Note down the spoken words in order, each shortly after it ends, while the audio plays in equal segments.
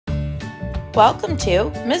Welcome to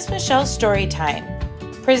Ms. Michelle's Storytime,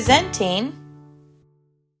 presenting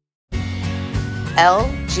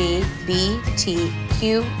LGBTQIA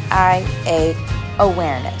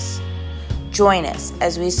awareness. Join us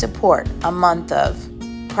as we support a month of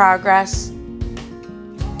progress,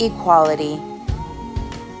 equality,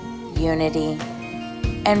 unity,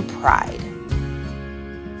 and pride.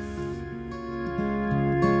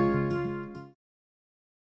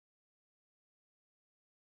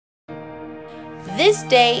 This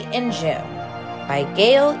Day in June by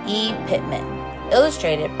Gayle E. Pitman,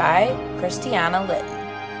 illustrated by Kristyna Litten.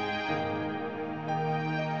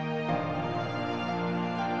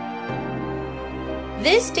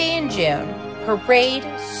 This day in June, parade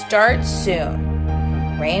starts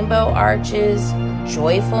soon. Rainbow arches,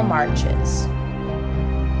 joyful marches.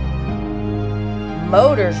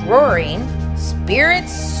 Motors roaring,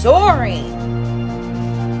 spirits soaring.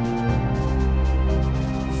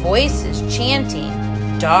 Voices chanting,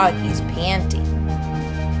 doggies panting.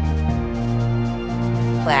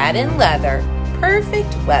 Clad in leather,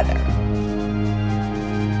 perfect weather.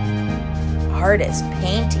 Artists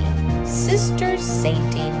painting, sisters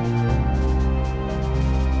sainting.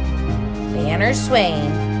 Banners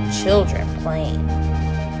swaying, children playing.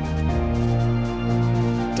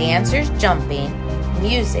 Dancers jumping,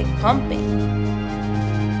 music pumping.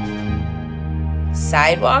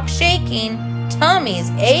 Sidewalk shaking, tummies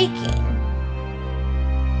aching.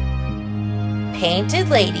 Painted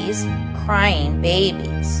ladies, crying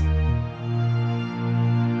babies.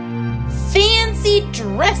 Fancy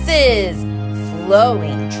dresses,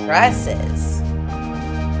 flowing tresses.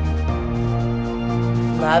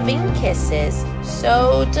 Loving kisses,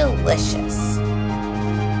 so delicious.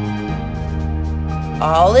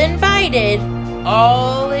 All invited,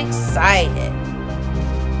 all excited.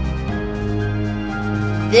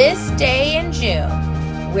 This day in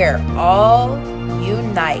June, we're all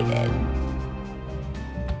united.